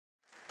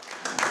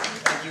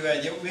Thank you,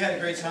 Ed. Yeah, we had a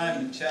great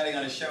time chatting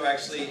on a show.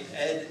 Actually,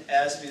 Ed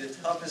asked me the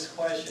toughest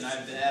question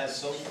I've been asked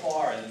so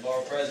far in the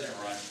Borough President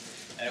run,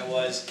 and it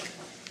was,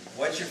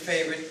 what's your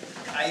favorite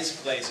ice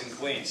place in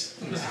Queens?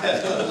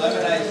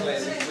 11 ice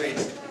places in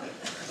Queens.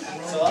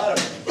 It's a lot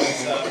of them.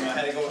 So, I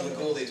had to go with the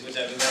Gouldies, which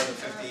I've been there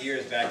for 50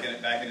 years back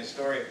in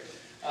Astoria.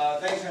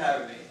 Thanks for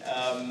having me.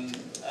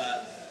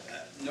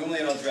 Normally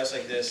I don't dress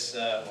like this,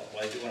 well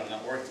I do when I'm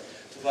not working,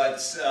 but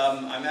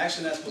I'm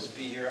actually not supposed to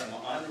be here. I'm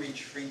on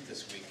retreat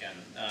this weekend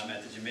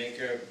at the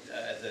Jamaica,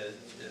 at the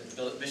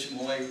Bishop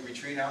Malloy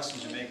Retreat House in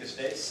Jamaica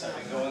States. I've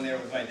been going there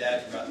with my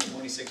dad for about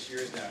 26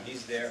 years now.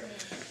 He's there.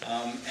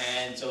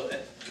 And so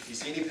if you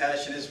see any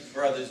passionate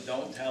brothers,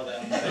 don't tell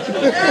them.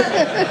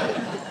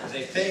 Because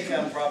they think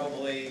I'm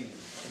probably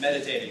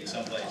meditating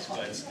someplace,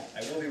 but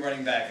I will be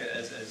running back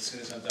as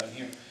soon as I'm done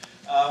here.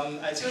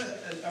 I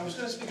was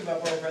going to speak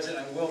about Borough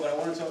President, I will, but I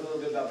want to talk a little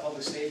bit about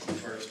public safety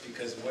first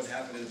because of what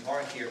happened in the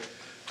park here.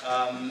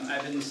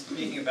 I've been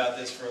speaking about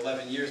this for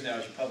 11 years now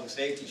as your public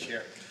safety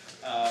chair.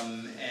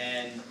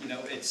 And, you know,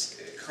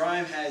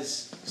 crime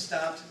has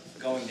stopped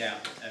going down.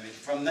 I mean,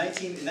 from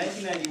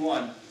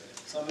 1991,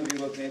 some of you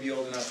look maybe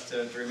old enough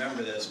to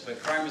remember this,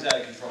 but crime was out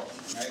of control,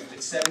 right?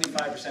 It's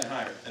 75%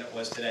 higher than it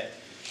was today.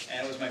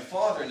 And it was my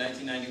father in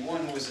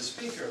 1991 who was the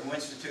speaker who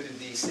instituted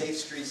the Safe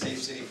Street,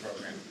 Safe City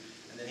program.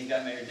 And he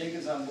got Mayor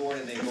Dinkins on board,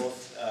 and they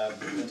both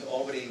went to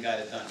Albany and got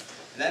it done.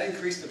 And that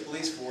increased the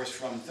police force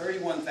from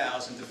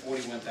 31,000 to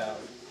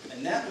 41,000.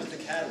 And that was the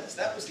catalyst.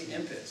 That was the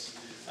impetus.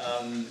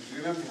 You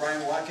remember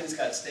Brian Watkins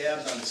got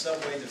stabbed on the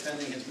subway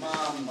defending his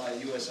mom by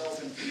the U.S.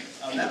 Open.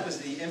 That was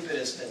the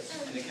impetus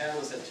and the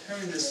catalyst that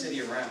turned this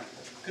city around.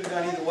 Could have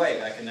gone either way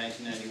back in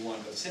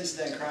 1991, but since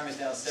then crime is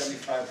down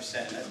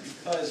 75%, and that's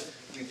because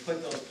we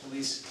put those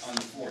police on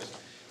the force.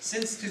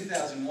 Since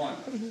 2001,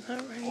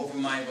 over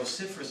my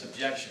vociferous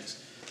objections,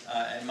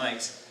 and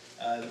Mike's,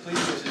 the police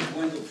force has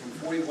dwindled from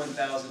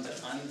 41,000 to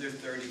under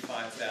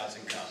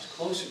 35,000 cops,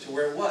 closer to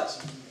where it was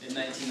in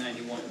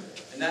 1991.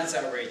 And that's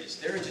outrageous.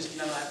 There are just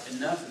not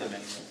enough of them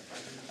anymore.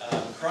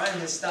 Crime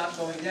has stopped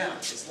going down.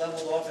 It's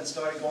leveled off and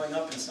started going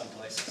up in some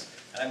places.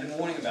 And I've been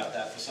warning about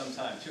that for some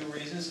time. Two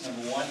reasons.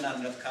 Number one, not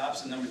enough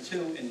cops. And number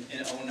two, in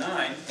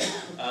 2009,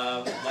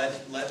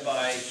 led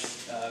by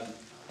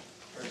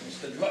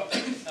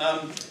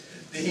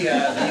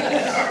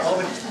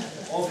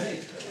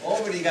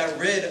Albany got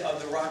rid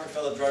of the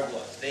Rockefeller drug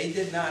laws. They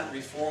did not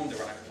reform the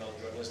Rockefeller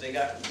drug laws. They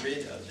got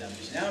rid of them,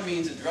 which now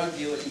means a drug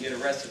dealer can get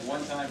arrested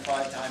 1 time,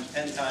 5 times,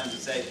 10 times,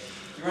 and say,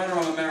 Your Honor,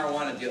 I'm a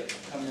marijuana dealer.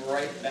 Come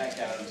right back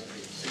out on the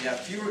street. So you have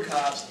fewer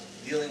cops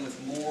dealing with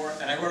more,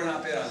 and I wrote an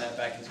op-ed on that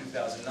back in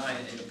 2009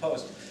 in the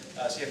Post.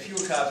 So you have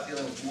fewer cops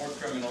dealing with more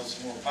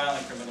criminals, more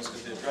violent criminals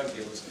because they're drug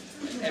dealers.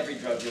 And every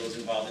drug dealer is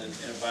involved in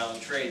a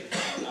violent trade.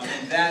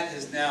 And that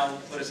has now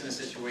put us in a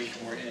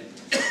situation we're in.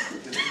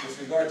 With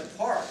regard to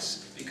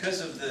parks,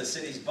 because of the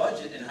city's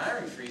budget and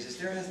hiring freezes,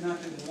 there has not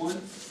been one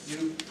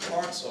new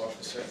parks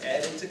officer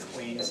added to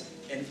Queens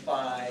in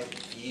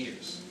 5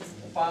 years.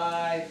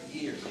 5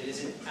 years. It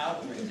is an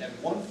outrage. At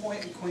one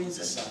point in Queens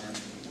this summer,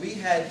 we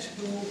had 2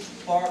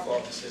 park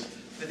officers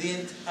for the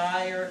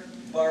entire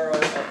borough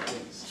of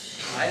Queens.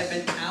 I have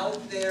been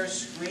out there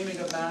screaming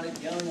about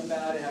it, yelling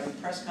about it, having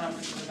press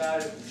conferences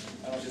about it.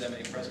 I don't do that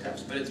many press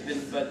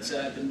conferences, but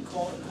I've been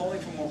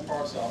calling for more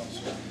parks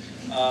officers.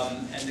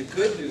 And the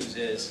good news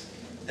is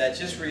that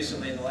just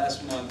recently, in the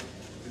last month,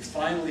 we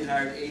finally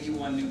hired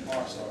 81 new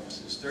parks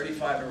officers.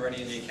 35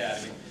 already in the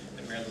academy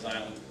at Maryland's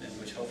Island,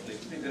 which hopefully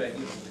will be a good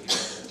idea for you.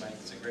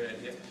 It's a great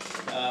idea.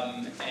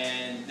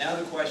 And now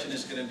the question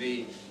is going to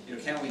be, you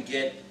know, can we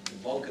get the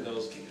bulk of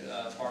those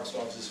parks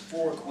officers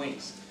for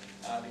Queens?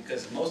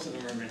 Because most of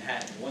them are in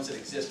Manhattan. The ones that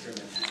exist are in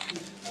Manhattan.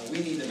 We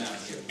need them out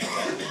here.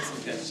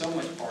 We've got so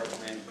much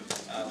parkland.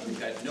 We've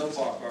got no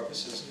park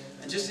officers.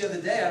 And just the other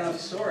day, I don't know if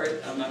you saw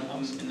it, I'm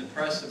in the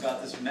press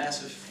about this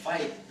massive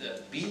fight,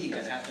 the beating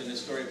that happened in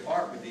Astoria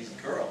Park with these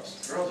girls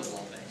of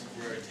all things,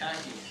 who were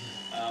attacking.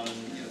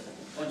 You know,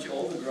 a bunch of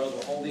older girls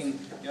were holding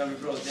younger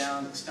girls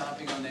down,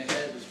 stomping on their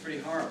head. It was pretty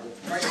horrible.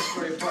 Right in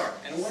Astoria Park.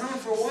 And it went on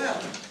for a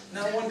while.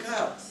 Not one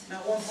cop,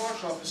 not one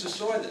park officer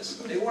saw this.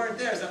 They weren't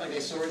there. It's not like they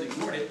saw it and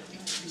ignored it. You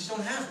just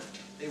don't have it.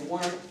 They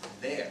weren't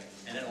there.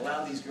 And it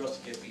allowed these girls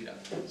to get beat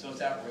up. So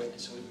it's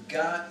outrageous. So we've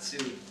got to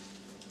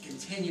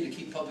continue to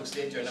keep public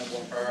safety our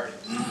 #1 priority,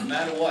 no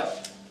matter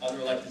what other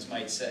electeds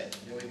might say.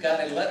 You know, we've got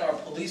to let our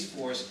police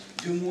force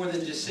do more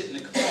than just sit in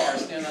the car,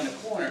 stand on the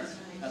corner.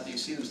 Not that you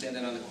see them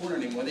standing on the corner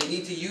anymore. They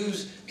need to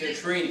use their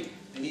training.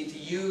 They need to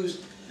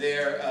use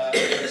their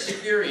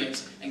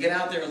experience and get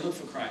out there and look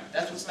for crime.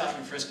 That's what Stop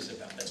and Frisk is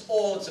about. That's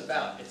all it's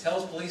about. It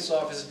tells police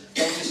officers,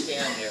 don't just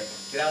stand there.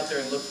 Get out there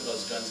and look for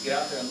those guns. Get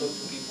out there and look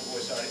for people who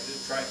are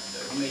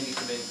who may be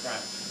committing crime.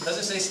 It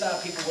doesn't say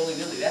stop people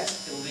willy-nilly.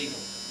 That's illegal.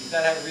 You've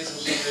got to have a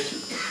reasonable supervision.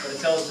 But it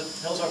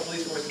tells our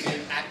police force to be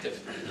an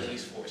active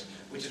police force,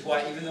 which is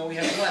why even though we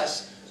have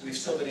less, we've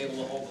still been able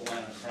to hold the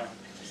line on crime.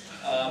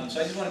 So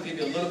I just want to give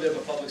you a little bit of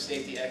a public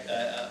safety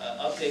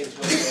update of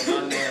what's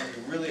going on there.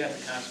 We really have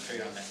to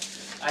concentrate on that.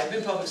 I've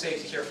been public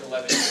safety chair for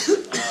 11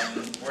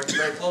 years, working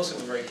very closely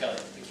with Ray Kelly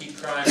to keep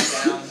crime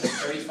down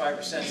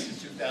 35%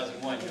 since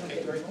 2001.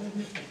 Okay, Ray?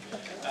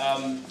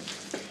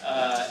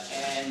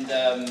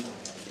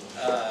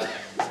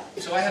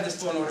 So I have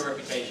this law and order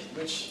reputation,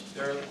 which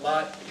there are a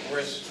lot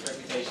worse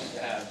reputations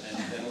to have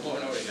than a law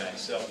and order guy.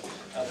 So,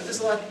 but there's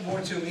a lot more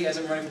to me as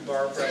I'm running for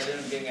borough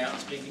president. I'm getting out and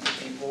speaking to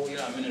people. You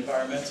know, I'm an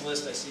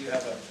environmentalist. I see you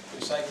have a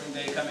recycling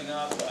day coming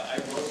up. I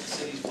wrote the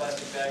city's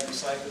plastic bag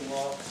recycling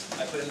law.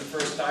 I put in the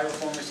first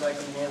styrofoam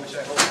recycling law, which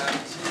I hope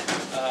happens.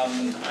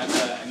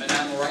 I'm an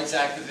animal rights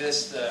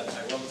activist.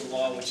 I wrote the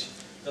law which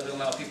doesn't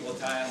allow people to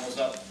tie animals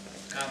up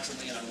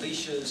constantly on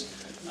leashes.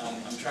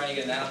 I'm trying to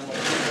get an animal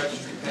abuse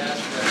registry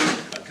passed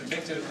where a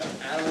convicted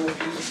of animal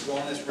abuse you go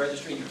on this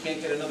registry and you can't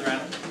get another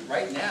animal.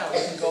 Right now, you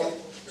can go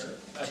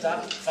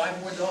adopt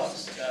 5 more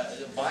dogs,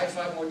 buy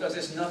 5 more dogs.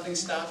 There's nothing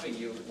stopping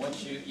you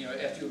once you know,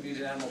 after you abuse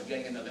an animal,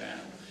 getting another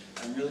animal.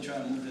 I'm really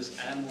trying to move this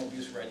animal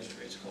abuse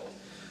registry, it's called.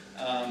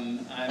 I'm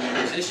a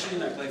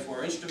musician, I play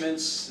 4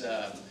 instruments.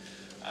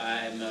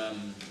 I'm a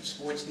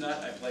sports nut.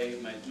 I play,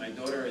 my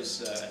daughter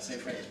is at St.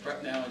 Francis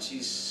Prep now, and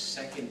she's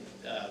second,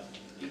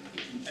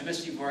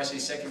 MSG varsity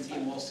second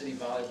team All City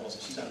volleyball, so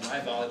she's on my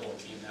volleyball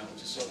team now,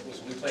 which is so cool.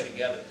 So we play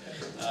together.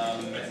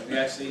 And we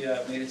actually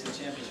made it to the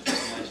championship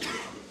last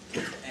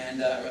year.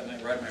 And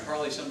I ride my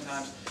Harley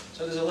sometimes.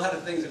 So there's a lot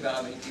of things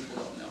about me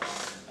people don't know.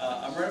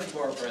 I'm running for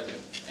borough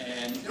president,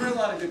 and there are a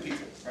lot of good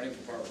people running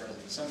for borough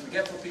president. Some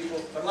forgetful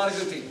people, but a lot of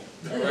good people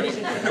are running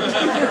for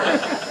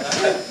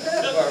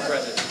borough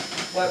president.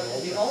 But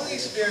the only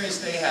experience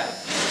they have,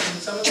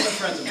 some of them are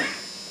friends of mine,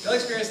 the only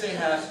experience they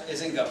have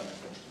is in government.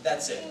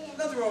 That's it.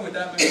 Nothing wrong with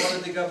that. I've been part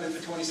of the government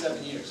for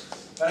 27 years.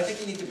 But I think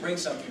you need to bring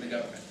something to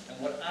government. And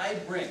what I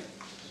bring,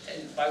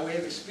 and by way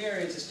of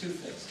experience, is 2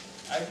 things.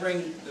 I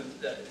bring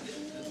the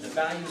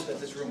values that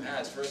this room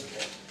has, first of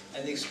all.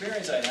 And the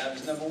experience I have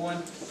is, number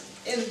 1,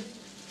 in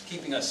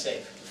keeping us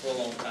safe for a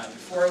long time.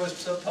 Before I was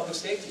public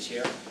safety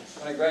chair,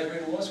 when I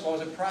graduated law school, I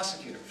was a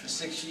prosecutor for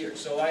 6 years.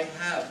 So I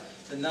have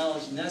the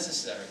knowledge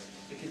necessary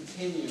to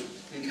continue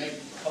to make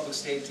public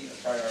safety a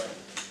priority.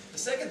 The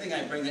second thing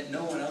I bring that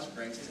no one else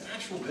brings is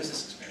actual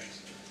business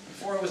experience.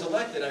 Before I was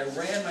elected, I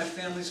ran my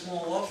family's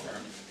small law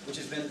firm, which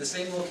has been at the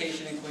same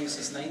location in Queens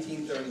since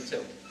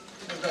 1932.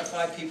 There's about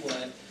 5 people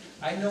in it.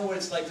 I know what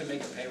it's like to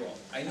make a payroll.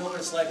 I know what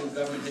it's like when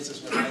government hits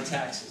us with high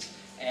taxes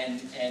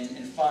and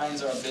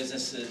fines our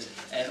businesses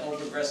and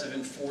over-aggressive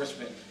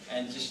enforcement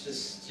and just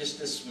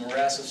this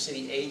morass of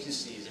city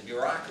agencies and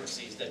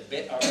bureaucracies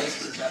that our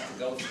businesses have to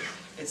go through.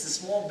 It's the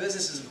small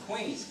businesses of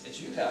Queens,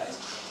 it's you guys,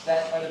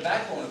 that are the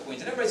backbone of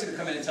Queens. And everybody's going to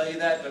come in and tell you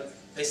that, but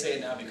they say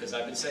it now because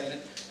I've been saying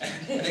it.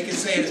 And they can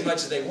say it as much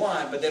as they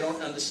want, but they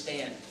don't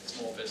understand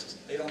small business.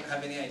 They don't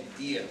have any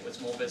idea what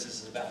small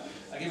business is about.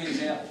 I'll give you an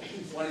example.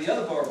 One of the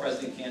other borough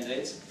president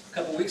candidates, a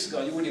couple weeks ago,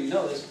 you wouldn't even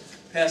know this,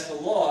 passed a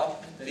law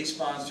that he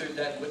sponsored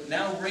that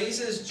now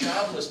raises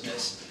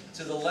joblessness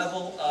to the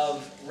level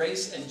of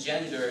race and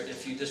gender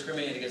if you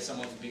discriminate against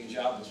someone for being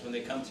jobless when they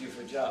come to you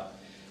for a job.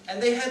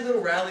 And they had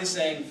little rallies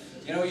saying,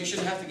 you know, you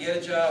shouldn't have to get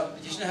a job,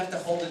 you shouldn't have to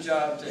hold a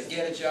job to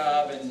get a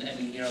job, and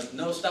you know,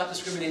 no, stop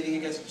discriminating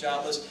against the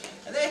jobless.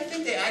 And I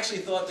think they actually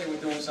thought they were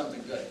doing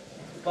something good.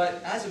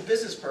 But as a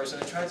business person,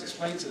 I tried to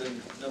explain to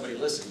them, nobody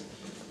listened.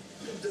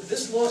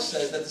 This law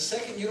says that the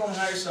second you don't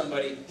hire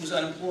somebody who's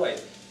unemployed,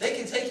 they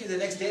can take you the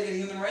next day to the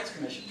Human Rights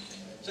Commission.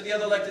 So the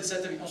other elected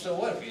said to me, well, so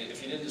what,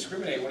 if you didn't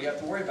discriminate, what do you have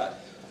to worry about?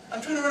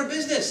 I'm trying to run a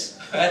business.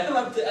 I don't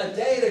have a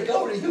day to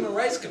go to the Human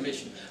Rights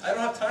Commission. I don't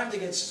have time to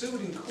get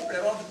sued in court. I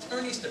don't have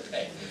attorneys to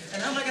pay.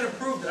 And how am I going to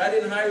prove that I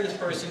didn't hire this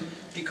person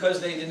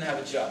because they didn't have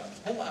a job?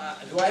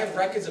 Do I have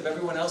records of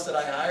everyone else that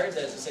I hired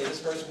that say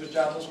this person was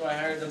jobless when I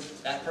hired them,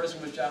 that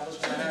person was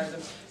jobless when I hired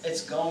them?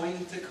 It's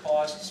going to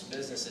cost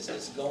businesses.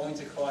 It's going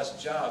to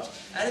cost jobs.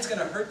 And it's going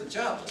to hurt the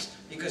jobless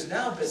because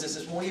now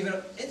businesses won't even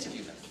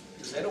interview them.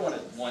 Because they don't want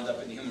to wind up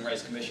in the Human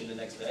Rights Commission the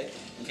next day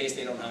in case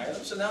they don't hire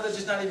them. So now they're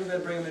just not even going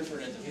to bring them in for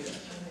an interview.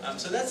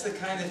 So that's the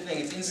kind of thing.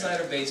 It's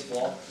insider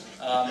baseball,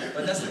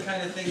 but that's the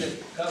kind of thing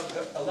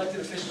that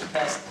elected officials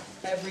pass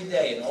every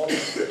day in all in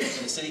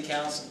the city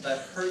council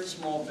that hurt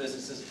small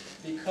businesses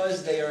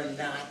because they are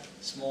not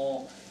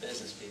small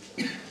business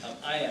people.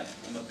 I am.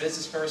 I'm a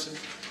business person.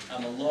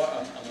 I'm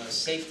a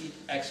safety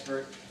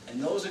expert.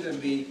 And those are going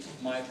to be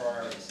my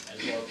priorities as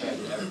borough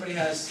president. Everybody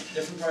has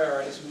different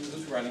priorities,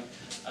 who's running,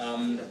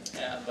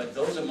 but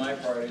those are my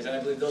priorities, and I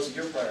believe those are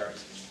your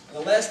priorities. And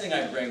the last thing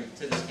I bring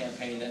to this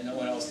campaign that no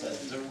one else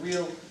does is a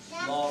real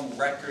long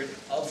record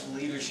of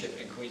leadership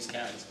in Queens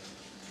County.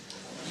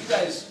 You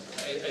guys,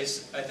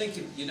 I think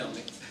you know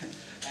me,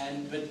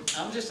 but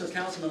I'm just a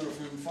council member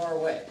from far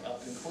away,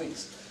 up in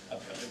Queens,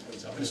 up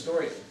in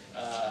Astoria.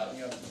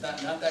 You know,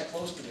 not that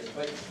close to here,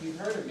 but you've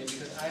heard of me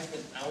because I've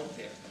been out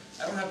there.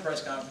 I don't have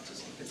press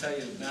conferences. I can tell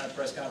you the amount of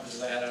press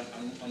conferences I had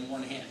on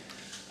one hand.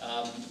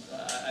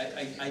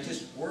 I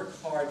just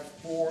work hard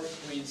for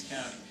Queens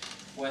County.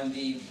 When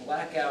the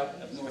blackout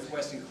of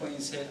northwestern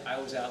Queens hit, I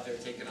was out there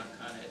taking on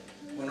Con Ed.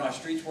 When our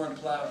streets weren't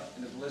plowed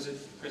in the blizzard,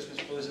 Christmas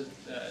blizzard,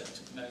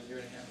 about a year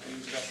and a half, 2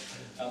 years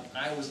ago,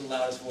 I was the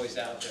loudest voice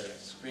out there,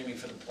 screaming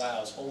for the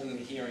plows, holding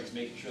the hearings,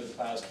 making sure the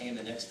plows came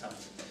the next time.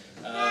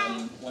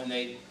 When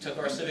they took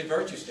our civic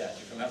virtue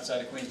statue from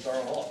outside of Queens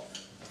Borough Hall,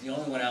 I was the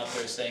only one out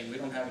there saying, we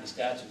don't have any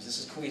statues. This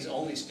is Queens'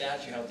 only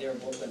statue. How dare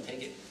Brooklyn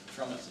take it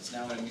from us? It's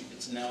now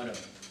in a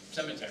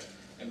cemetery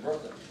in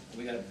Brooklyn.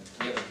 We have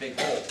a big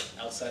hole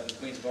outside the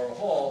Queens Borough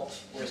Hall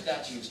where a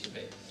statue used to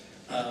be.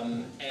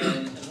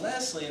 And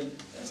lastly, and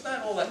it's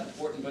not all that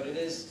important, but it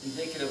is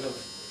indicative of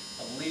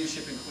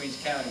leadership in Queens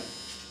County,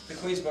 the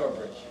Queensboro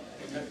Bridge.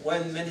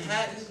 When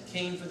Manhattan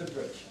came for the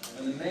bridge,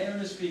 when the mayor and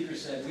the speaker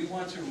said, we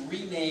want to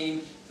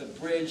rename the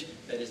bridge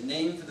that is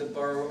named for the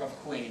borough of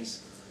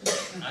Queens,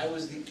 I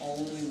was the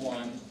only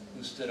one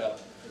who stood up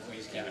for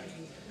Queens County.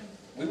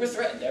 We were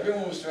threatened.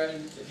 Everyone was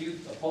threatened. If you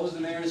oppose the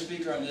mayor and the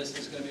speaker on this,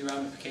 there's going to be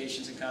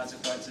ramifications and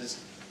consequences.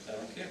 I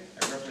don't care.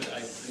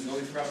 I've been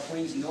going throughout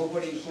Queens.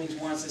 Nobody in Queens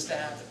wants this to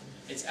happen.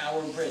 It's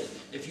our bridge.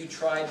 If you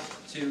tried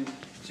to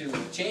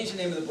change the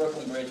name of the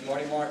Brooklyn Bridge,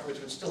 Marty Markowitz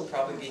would still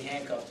probably be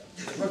handcuffed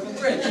to the Brooklyn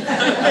Bridge.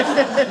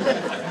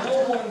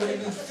 No one would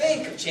even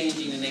think of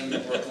changing the name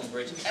of the Brooklyn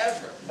Bridge,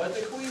 ever. But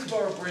the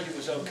Queensboro Bridge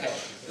was okay.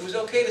 It was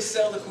okay to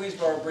sell the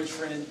Queensboro Bridge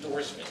for an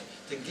endorsement,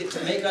 to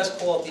make us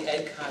call it the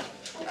Ed Koch.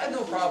 I had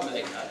no problem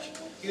with Ed Koch.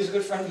 He was a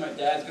good friend of my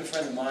dad's, a good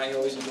friend of mine. He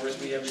always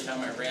endorsed me every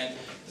time I ran.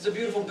 There's a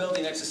beautiful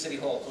building next to City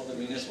Hall called the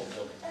Municipal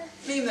Building.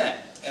 Name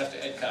that after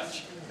Ed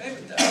Koch. And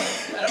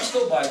I'm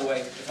still, by the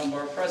way, if I'm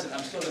borough president,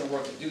 I'm still going to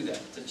work to do that,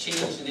 to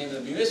change the name of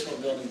the municipal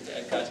building to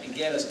Ed Koch and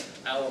get us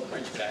our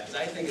bridge back, because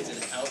I think it's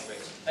an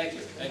outrage. Thank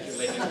you,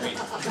 Lady Green.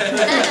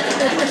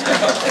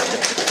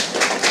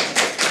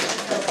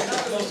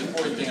 Not the most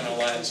important thing in our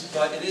lives,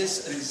 but it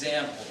is an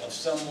example of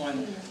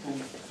someone who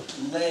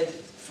led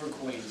for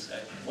Queens.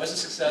 I wasn't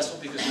successful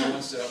because no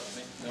one stood up for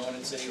me. No one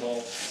at City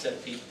Hall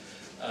said Pete.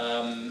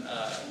 And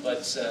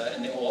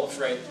they were all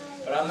afraid.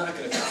 But I'm not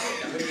going to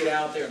quit. I'm going to get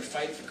out there and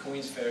fight for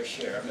Queens' fair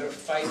share. I'm going to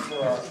fight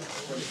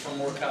for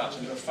more cops.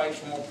 I'm going to fight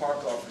for more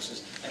park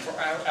officers and for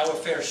our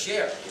fair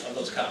share of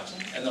those cops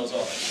and those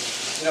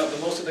officers. You know,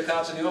 most of the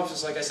cops in the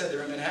offices, like I said,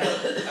 they're in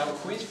Manhattan. Our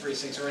Queens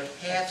precincts are at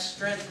half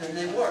strength than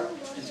they were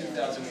in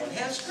 2001.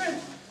 Half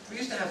strength. We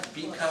used to have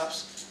beat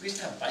cops. We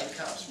used to have bike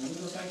cops. Remember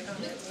those bike cops?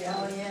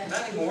 Oh, yeah.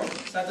 Not anymore.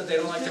 It's not that they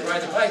don't like to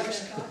ride the bike.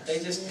 They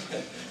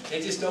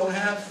just don't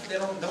have the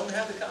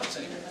cops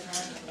anymore.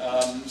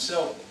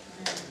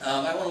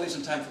 I want to leave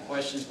some time for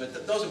questions, but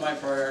those are my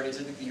priorities.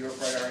 I think they're your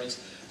priorities.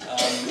 I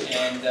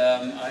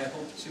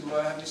hope to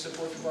have your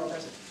support from our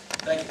president.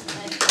 Thank you.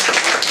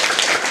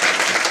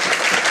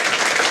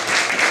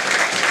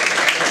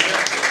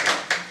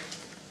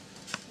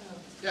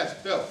 Yes,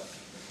 Bill.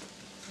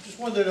 I just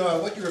wondered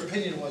what your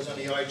opinion was on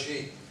the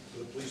IG for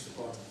the police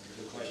department.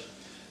 Good question.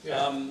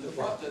 Yeah.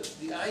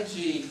 The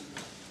IG,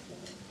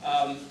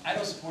 I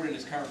don't support it in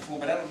its current form,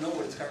 but I don't know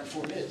what its current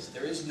form is.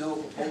 There is no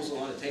proposal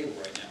on the table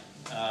right now.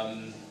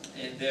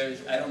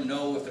 I don't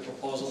know if the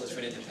proposal is for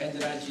an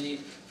independent IG,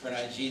 for an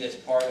IG that's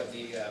part of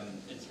the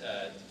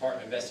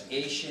Department of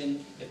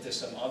Investigation, if there's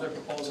some other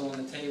proposal on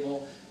the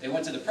table. They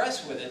went to the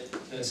press with it,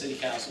 to the City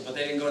Council, but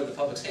they didn't go to the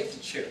Public Safety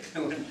Chair.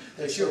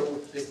 They sort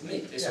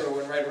of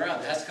went right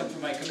around. It has to come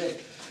through my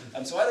committee.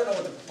 So I don't know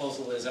what the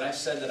proposal is, and I've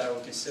said that I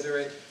will consider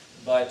it,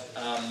 but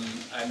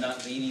I'm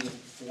not leaning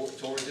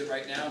towards it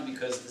right now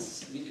because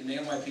the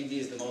NYPD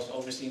is the most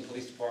overseen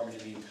police department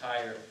in the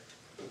entire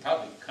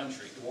probably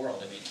country, the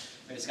world. I mean,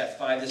 it's got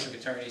 5 district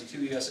attorneys,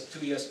 2 U.S.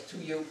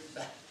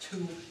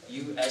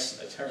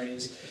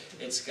 attorneys.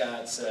 It's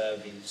got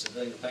the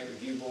Civilian Complaint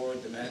Review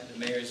Board, the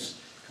Mayor's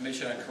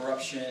Commission on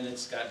Corruption.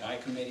 It's got my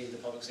committee, the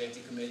Public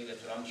Safety Committee.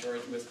 That's what I'm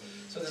charged with.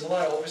 So there's a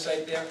lot of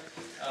oversight there.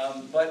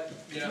 But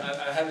you know,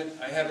 I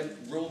haven't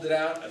ruled it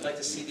out. I'd like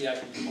to see the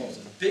actual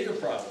proposal. The bigger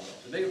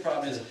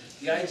problem is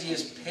the IG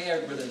is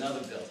paired with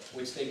another bill,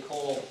 which they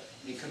call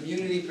the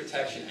Community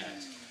Protection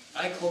Act.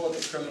 I call it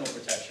the Criminal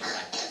Protection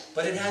Act,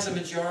 but it has a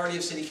majority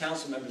of city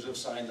council members who have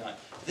signed on.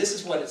 This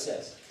is what it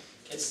says.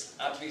 It's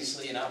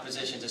obviously in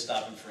opposition to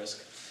stop and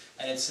frisk.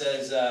 And it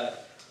says,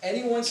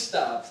 anyone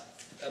stopped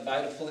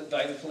by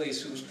the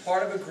police who's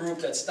part of a group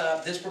that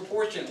stopped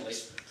disproportionately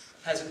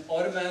has an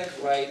automatic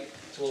right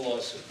to a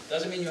lawsuit.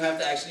 Doesn't mean you have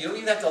to actually, you don't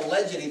even have to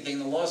allege anything in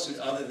the lawsuit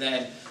other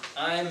than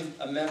I'm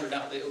a member.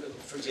 Now,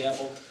 for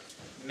example,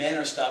 men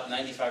are stopped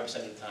 95%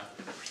 of the time.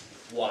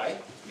 Why?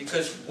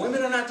 Because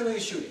women are not doing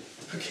the shooting.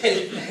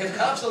 Okay, if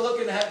cops are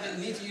looking to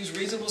need to use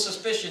reasonable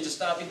suspicion to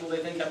stop people they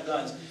think have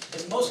guns,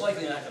 it's most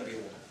likely not going to be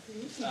a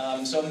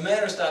woman. So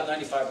men are stopped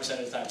 95%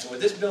 of the time. So what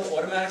this bill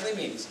automatically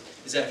means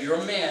is that if you're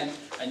a man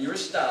and you're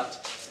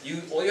stopped,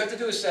 all you have to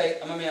do is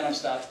say, I'm a man, I'm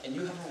stopped, and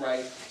you have a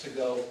right to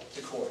go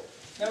to court.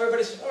 Now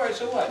everybody says, all right,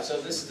 so what?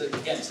 So this is,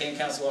 again, same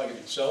council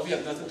argument. So if you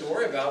have nothing to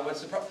worry about,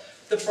 what's the problem?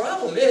 The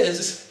problem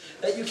is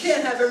that you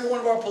can't have every one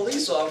of our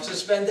police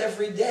officers spend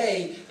every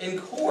day in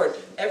court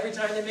every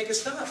time they make a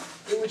stop.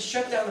 It would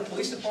shut down the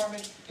police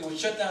department. It would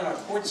shut down our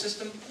court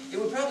system. It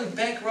would probably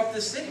bankrupt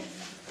the city.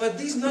 But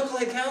these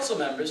knucklehead council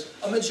members,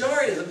 a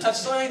majority of them, have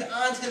signed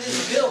on to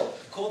this bill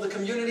called the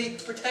Community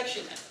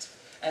Protection Act.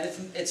 And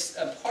it's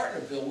a partner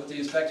bill with the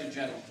Inspector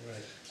General.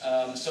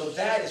 So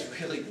that is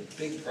really the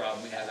big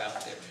problem we have out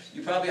there.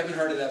 You probably haven't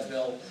heard of that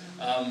bill,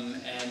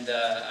 and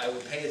I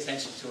would pay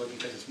attention to it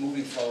because it's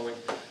moving forward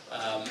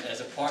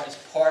as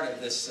part of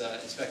this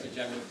Inspector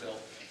General bill,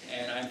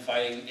 and I'm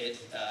fighting it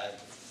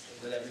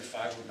with every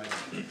fiber of my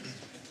being.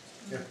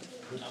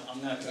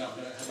 I'm not going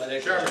to let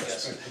it go, I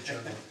guess.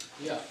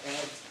 Yeah,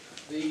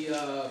 the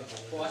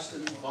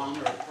Boston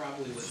bomber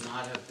probably would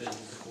not have been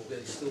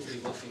still be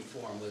looking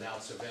for him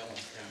without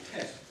surveillance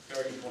cameras.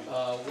 Very good point.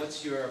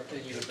 What's your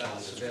opinion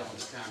about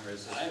surveillance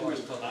cameras as far as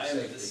public I am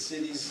safety? the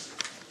city's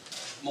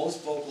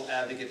most vocal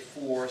advocate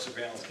for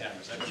surveillance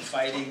cameras. I've been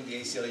fighting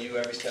the ACLU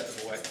every step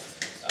of the way.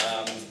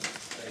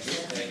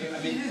 Thank you. I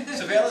mean,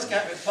 surveillance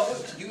cameras,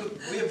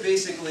 we have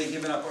basically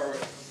given up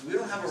we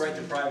don't have a right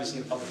to privacy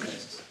in public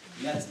places.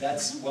 And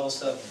that's well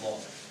settled law.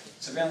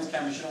 Surveillance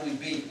cameras should only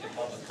be in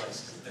public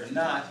places. If they're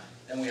not,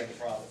 then we have a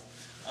problem.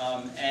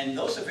 And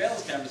those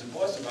surveillance cameras in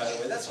Boston, by the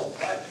way, that's all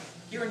private.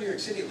 Here in New York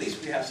City, at least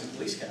we have some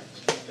police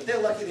cameras. But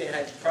they're lucky they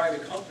had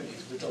private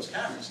companies with those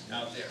cameras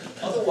out there.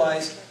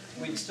 Otherwise,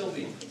 we'd still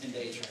be in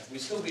danger.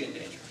 We'd still be in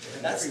danger.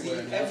 And that's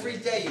every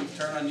day you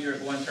turn on New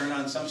York One, turn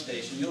on some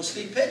station, you'll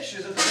see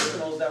pictures of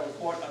criminals that were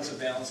caught on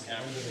surveillance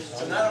cameras.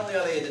 So not only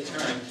are they a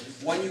deterrent,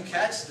 when you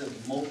catch them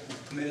who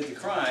committed the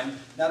crime,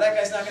 now that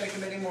guy's not going to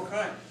commit any more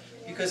crime.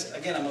 Because,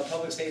 again, I'm a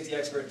public safety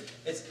expert.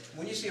 It's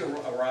when you see a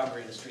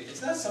robbery in the street,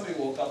 it's not somebody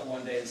who woke up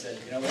one day and said,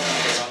 you know what, I'm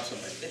going to rob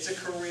somebody. It's a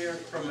career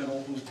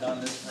criminal who's done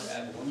this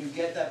forever. When you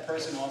get that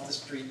person off the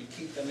street, you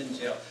keep them in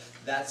jail.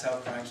 That's how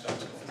crime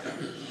starts going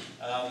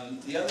down.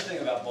 The other thing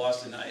about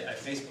Boston, I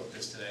Facebooked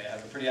this today. I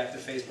have a pretty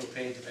active Facebook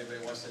page if anybody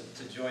wants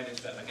to join it.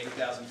 It's got like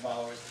 8,000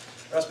 followers.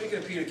 But I was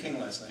speaking to Peter King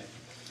last night.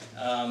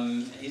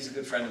 He's a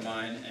good friend of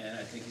mine, and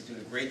I think he's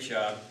doing a great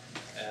job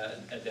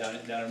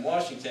down in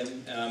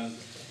Washington.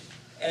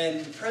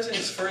 And the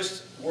president's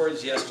first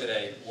words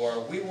yesterday were,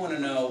 we want to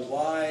know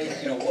why,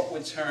 what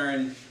would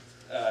turn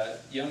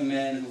young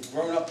men who've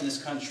grown up in this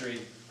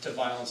country to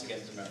violence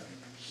against America.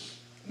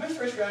 My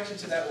first reaction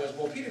to that was,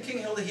 well, Peter King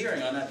held a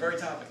hearing on that very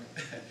topic.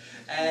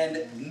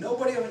 And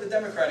nobody on the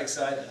Democratic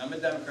side, I'm a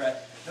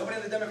Democrat, nobody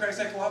on the Democratic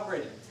side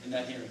cooperated in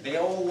that hearing. They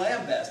all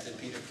lambasted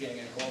Peter King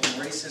and called him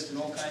racist and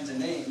all kinds of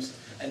names.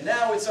 And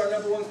now it's our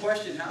 #1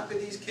 question, how could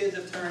these kids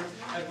have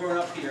grown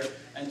up here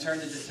and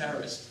turned into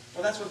terrorists?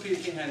 Well, that's what Peter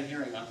King had a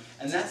hearing on.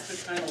 And that's the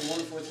kind of law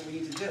enforcement we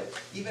need to do.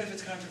 Even if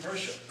it's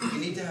controversial, you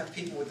need to have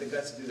people with the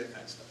guts to do that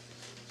kind of stuff.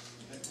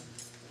 Okay?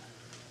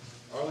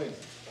 Arlene.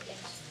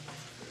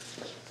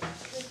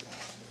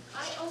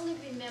 I only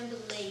remember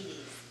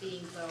ladies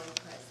being borough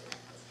president.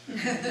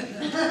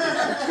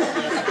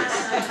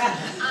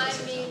 I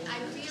mean,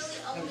 I really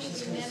only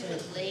remember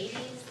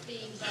ladies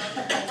being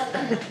borough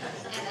president.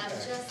 And I'm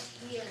just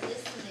here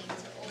listening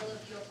to all of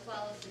your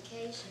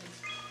qualifications.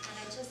 And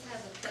I just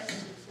have a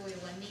question for you.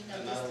 I mean,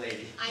 I'm not a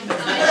lady. I'm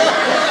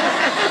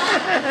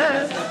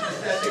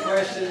That's the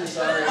question,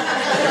 sorry. I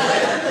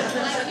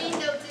mean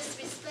no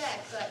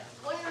disrespect, but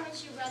why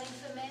aren't you running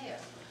for mayor?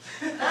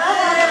 I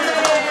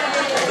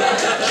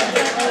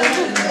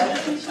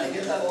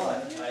get that a lot.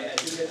 I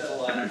do get that a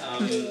lot.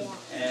 I'm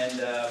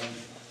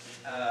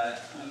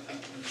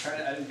trying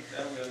to, I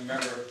don't really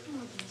remember.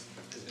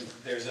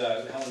 There's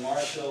Helen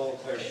Marshall,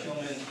 Claire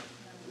Schulman.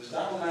 There was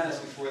Donald Maness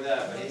before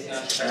that, but he's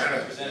not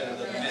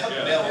representative of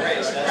the male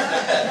race.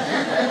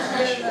 That's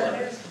for sure.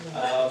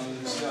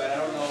 So I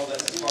don't know,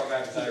 that's as far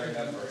back as I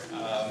remember.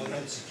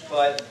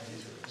 But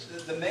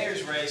the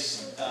mayor's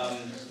race,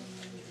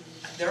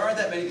 there aren't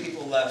that many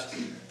people left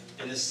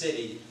in the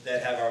city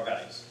that have our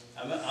values.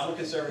 I'm a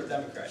conservative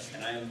Democrat,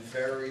 and I am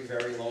very,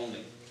 very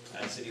lonely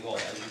at City Hall,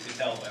 as you can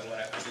tell by what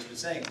I've just been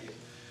saying to you.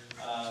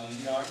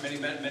 Aren't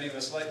many of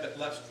us left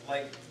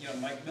like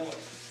Mike Miller.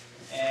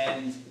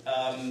 And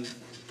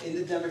in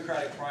the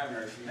Democratic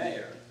primary for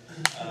mayor,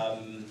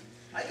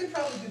 I could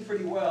probably do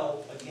pretty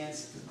well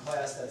against the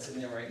class that's in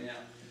there right now.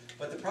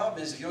 But the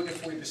problem is, if you don't get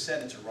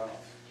 40%, it's a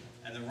runoff.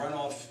 And the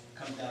runoff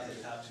comes down to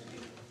the top 2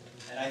 people.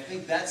 And I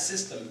think that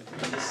system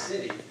in this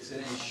city is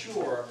going to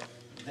ensure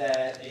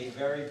that a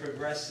very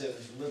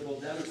progressive liberal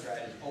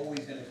Democrat is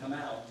always going to come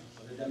out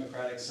of the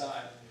Democratic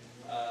side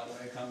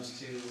when it comes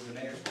to the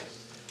mayor's race.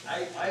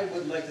 I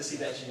would like to see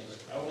that change.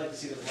 I would like to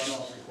see the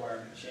runoff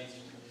requirement change.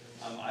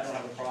 I don't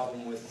have a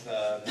problem with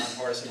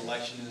nonpartisan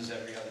elections,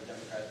 every other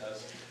Democrat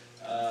does.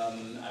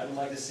 I would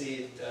like to see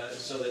it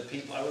so that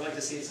people, I would like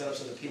to see it set up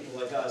so that people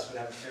like us would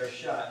have a fair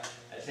shot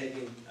at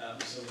taking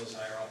some of those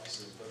higher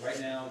offices. But right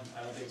now,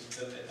 I don't think it's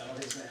going to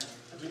happen.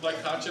 Do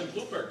like Hotchin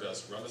Bloomberg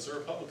does, run as a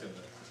Republican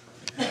then.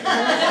 I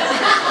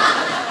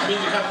mean,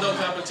 you have no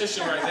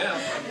competition right now.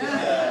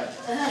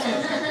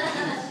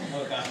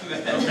 No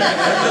comment.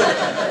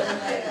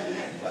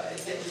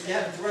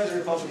 Yeah, to run as a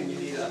Republican, you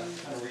need a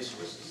ton of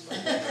resources,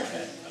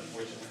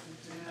 unfortunately.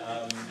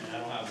 And I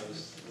don't have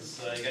those.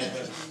 You guys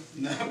want to...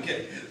 No, I'm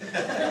kidding.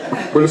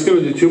 We're just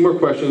going to do 2 more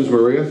questions,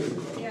 Maria.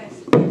 Yes.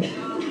 I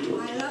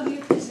love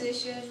your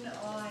position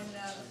on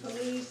the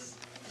police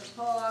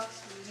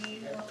parks, we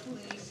need more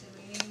police, and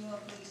we need more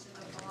police in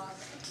the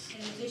parks.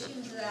 In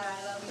addition to that,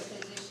 I love your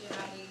position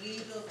on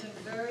illegal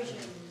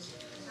conversions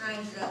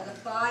and the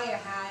fire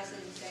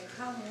hazards that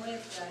come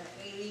with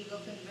illegal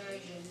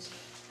conversions,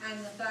 and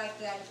the fact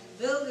that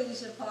the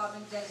buildings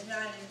department does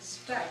not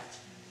inspect.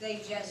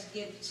 They just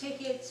give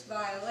tickets,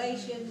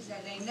 violations,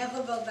 and they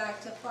never go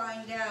back to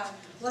find out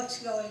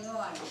what's going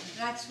on. And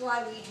that's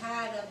why we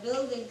had a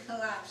building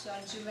collapse on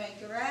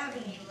Jamaica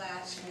Avenue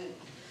last week.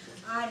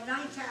 I'd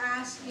like to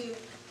ask you,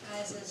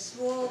 as a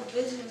small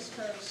business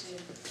person,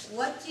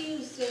 what do you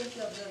think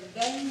of the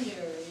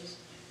vendors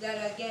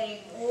that are getting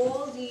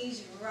all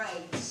these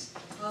rights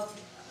of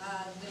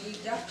the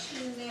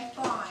reduction in their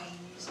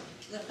fines,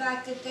 the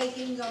fact that they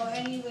can go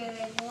anywhere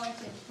they want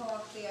and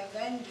park their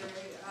vendor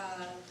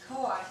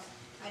cart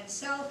and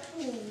sell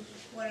food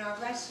when our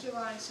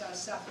restaurants are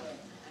suffering?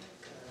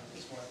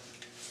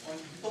 When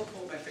people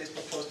quote my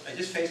Facebook post, I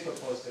just Facebook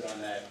posted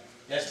on that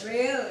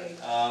yesterday. Really?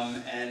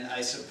 And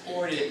I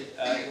supported,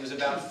 it was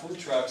about food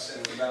trucks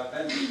and it was about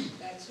vendors.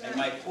 That's right. And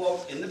my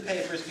quote in the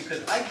papers,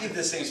 because I give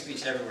the same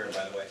speech everywhere,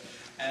 by the way,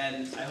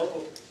 and I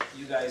hope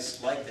you guys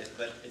liked it,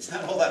 but it's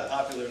not all that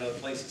popular in other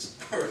places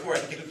where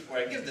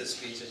I give this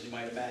speech, as you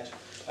might imagine.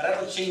 But I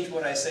don't change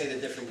what I say to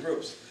different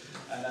groups,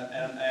 and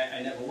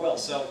I never will.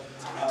 So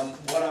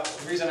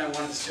the reason I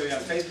wanted to show you on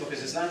Facebook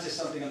is it's not just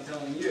something I'm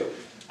telling you.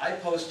 I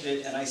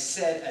posted and I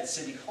said at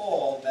City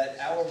Hall that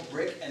our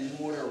brick and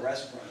mortar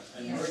restaurants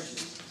and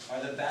merchants are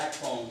the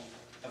backbone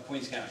of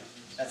Queens County.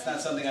 That's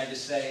not something I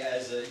just say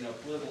as a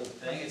political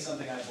thing, it's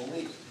something I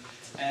believe.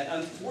 And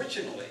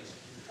unfortunately,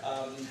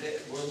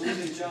 we're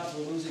losing jobs,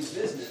 we're losing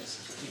business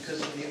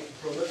because of the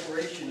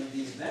proliferation of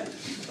these vendors,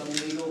 some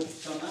legal,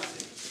 some not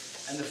legal.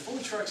 And the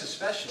food trucks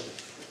especially,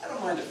 I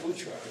don't mind a food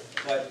truck,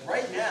 but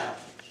right now,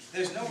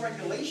 there's no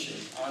regulation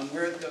on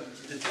where,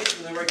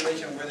 there's no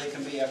regulation on where they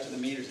can be after the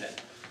meter's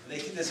end.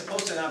 They're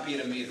supposed to not be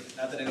at a meter,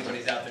 not that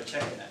anybody's out there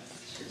checking that.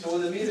 So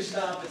when the meters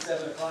stop at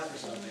 7 o'clock or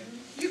something,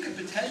 you could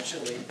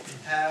potentially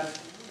have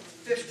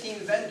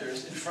 15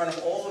 vendors in front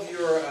of all of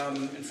your, I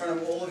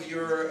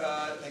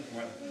think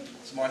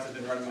Martha's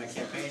been running my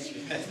campaign,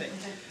 I think.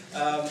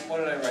 What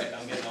did I write?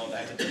 I'm getting old, I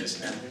have to do this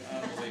now,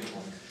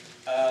 unbelievable.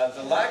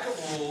 The lack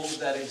of rules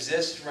that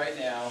exist right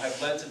now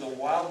have led to the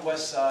wild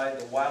west side,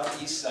 the wild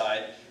east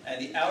side,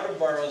 and the outer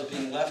boroughs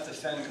being left to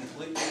fend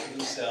completely for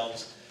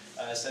themselves,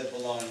 said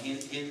Vallone.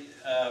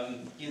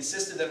 He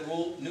insisted that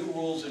new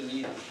rules are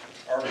needed.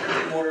 Our brick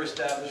and mortar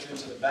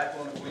establishments are the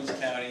backbone of Queens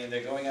County, and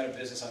they're going out of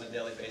business on a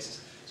daily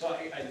basis. So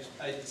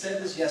I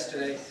said this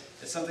yesterday.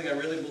 It's something I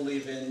really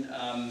believe in.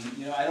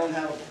 I don't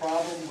have a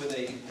problem with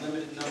a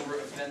limited number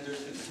of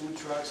vendors and food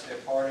trucks. They're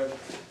part of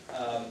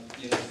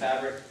the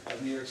fabric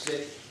of New York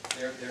City.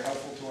 They're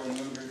helpful to our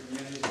immigrant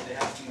communities. They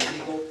have to be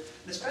legal.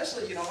 And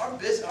especially, our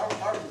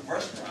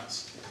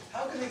restaurants.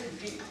 How can they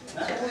compete?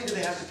 Not only do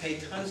they have to pay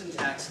tons in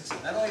taxes,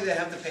 not only do they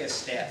have to pay a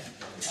staff,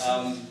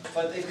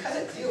 but they kind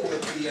of deal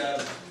with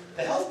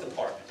the health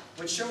department,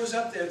 which shows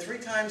up there 3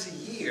 times a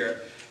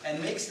year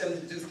and makes them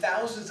do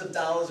thousands of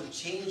dollars of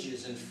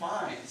changes and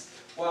fines.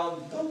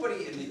 While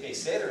nobody, they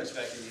say they're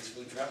inspecting these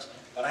food trucks,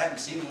 but I haven't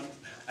seen one.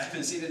 I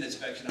haven't seen an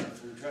inspection on a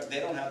food truck. They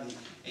don't have the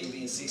A, B,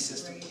 and C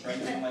system or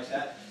anything like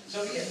that.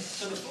 So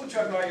so the food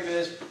truck argument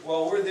is,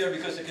 well, we're there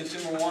because the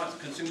consumers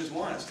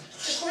want us.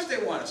 Of course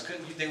they want us.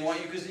 They want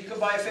you because you can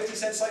buy a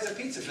 50-cent slice of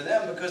pizza for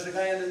them because the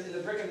guy in the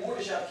brick and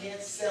mortar shop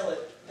can't sell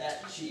it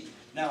that cheap.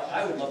 Now,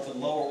 I would love to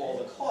lower all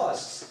the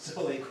costs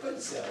so they could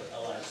sell it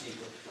a lot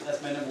cheaper.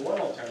 That's my #1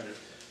 alternative.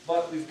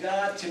 But we've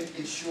got to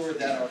ensure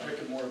that our brick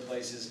and mortar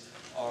places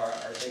are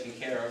taken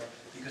care of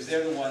because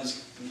they're the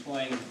ones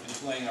employing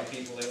our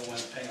people, they're the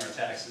ones paying our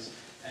taxes,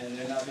 and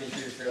they're not being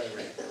treated fairly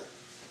right now.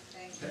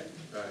 Thank you. Okay.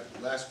 All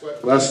right. Last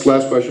question.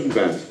 Last question,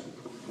 Ben.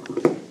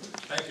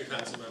 Thank you,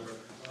 Councilmember.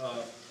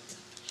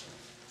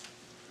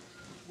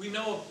 We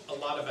know a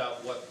lot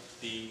about what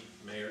the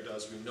mayor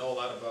does. We know a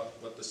lot about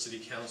what the city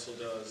council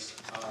does.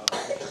 We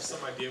have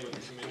some idea what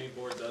the community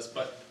board does,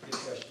 but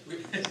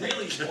really,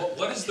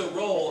 what is the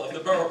role of the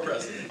borough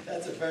president?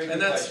 That's a very good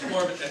And that's question.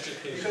 more of an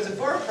education. Because the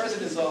borough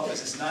president's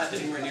office is not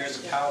anywhere near as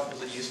powerful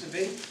as it used to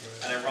be,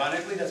 and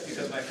ironically, that's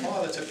because my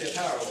father took their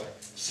power away.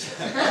 So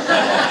when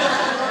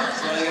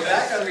I get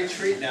back on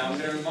retreat now, I'm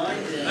going to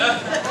remind him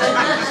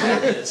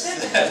of this.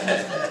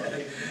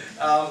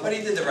 But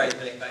he did the right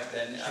thing back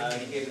then.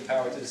 He gave the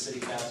power to the city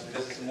council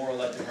because it's a more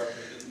elected,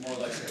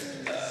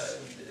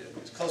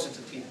 it's closer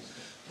to the people.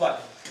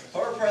 But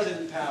borough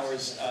president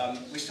powers,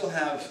 we still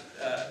have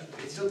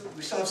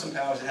some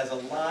powers. It has a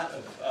lot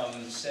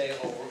of say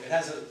over. It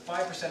has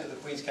 5% of the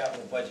Queens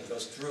capital budget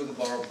goes through the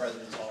borough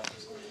president's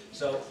office.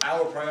 So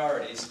our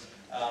priorities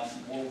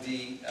will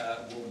be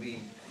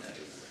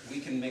we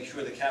can make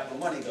sure the capital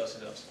money goes to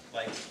those,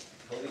 like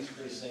police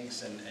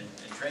precincts and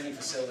training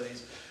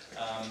facilities.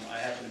 I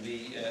happen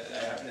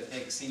to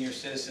think senior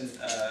citizen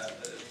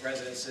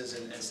residences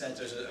and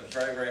centers are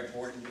very, very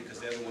important because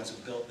they're the ones who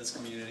built this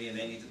community, and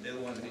they're the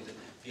ones who need to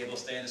be able to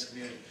stay in this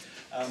community.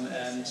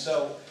 And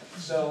so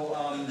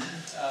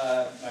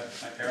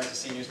my parents are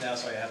seniors now,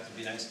 so I have to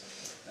be nice.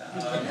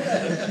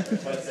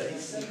 But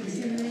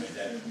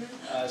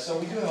so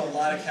we do have a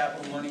lot of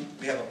capital money.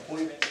 We have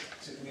appointments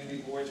to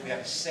community boards. We have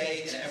a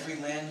say in every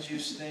land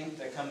use thing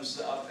that comes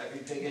up,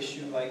 every big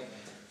issue. Like,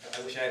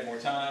 I wish I had more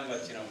time,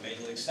 but you know,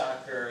 Major League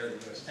Soccer,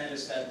 the U.S.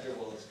 Tennis Center,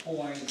 Willis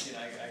Point. You know,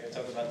 I could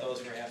talk about those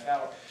for a half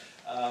hour.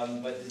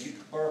 But the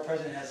borough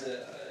president has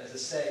a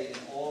say in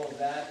all of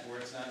that, where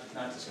it's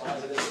not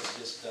dispositive.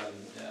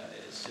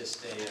 It's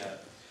just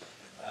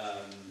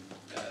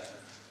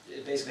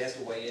it basically has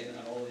to weigh in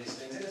on all of these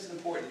things, and it's an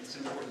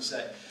important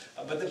say.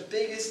 But the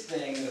biggest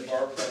thing the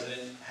borough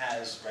president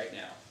has right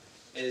now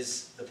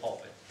is the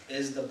pulpit,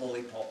 is the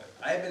bully pulpit.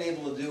 I have been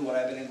able to do what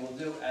I've been able to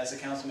do as a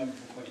council member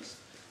from Queens.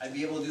 I'd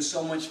be able to do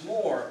so much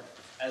more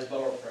as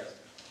borough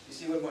president. You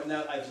see what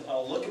now?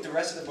 I'll look at the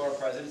rest of the borough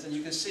presidents, and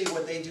you can see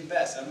what they do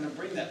best. I'm going to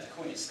bring that to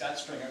Queens. Scott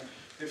Stringer,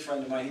 good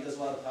friend of mine, he does a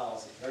lot of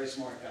policy, very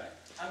smart guy.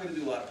 I'm going to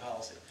do a lot of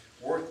policy.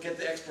 Get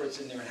the experts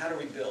in there, and how to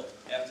rebuild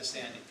after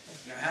Sandy.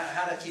 You know,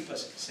 how to keep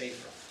us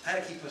safer, how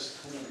to keep us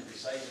clean,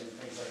 recycling,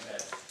 things like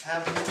that.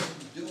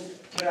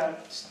 Put out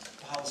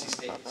policy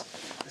statements.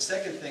 The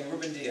second thing,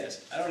 Ruben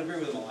Diaz. I don't agree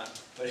with him a lot,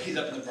 but he's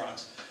up in the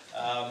Bronx.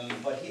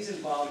 But he's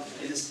involved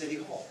in the city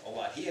hall a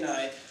lot. He and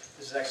I,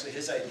 this is actually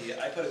his idea,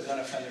 I put a gun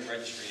offender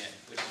registry in,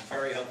 which is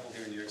very helpful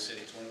here in New York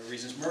City. It's one of the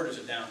reasons murders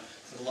are down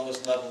to the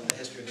lowest level in the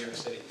history of New York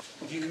City.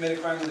 If you commit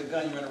a crime with a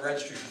gun, you're in a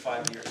registry for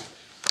 5 years.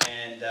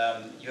 And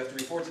you have to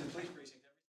report to the police precinct.